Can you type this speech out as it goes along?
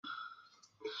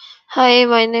Hi,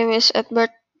 my name is Edbert.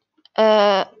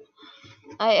 Uh,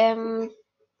 I am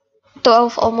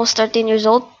 12, almost 13 years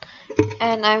old,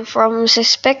 and I'm from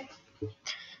Suspect.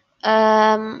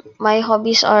 My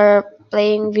hobbies are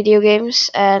playing video games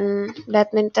and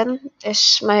badminton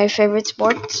is my favorite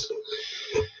sport.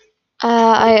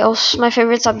 My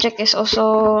favorite subject is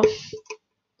also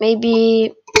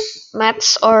maybe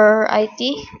maths or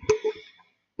IT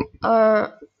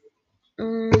or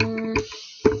mm,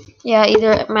 yeah,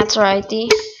 either maths or IT.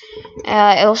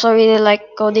 I also really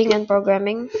like coding and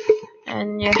programming,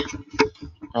 and yeah,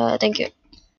 thank you.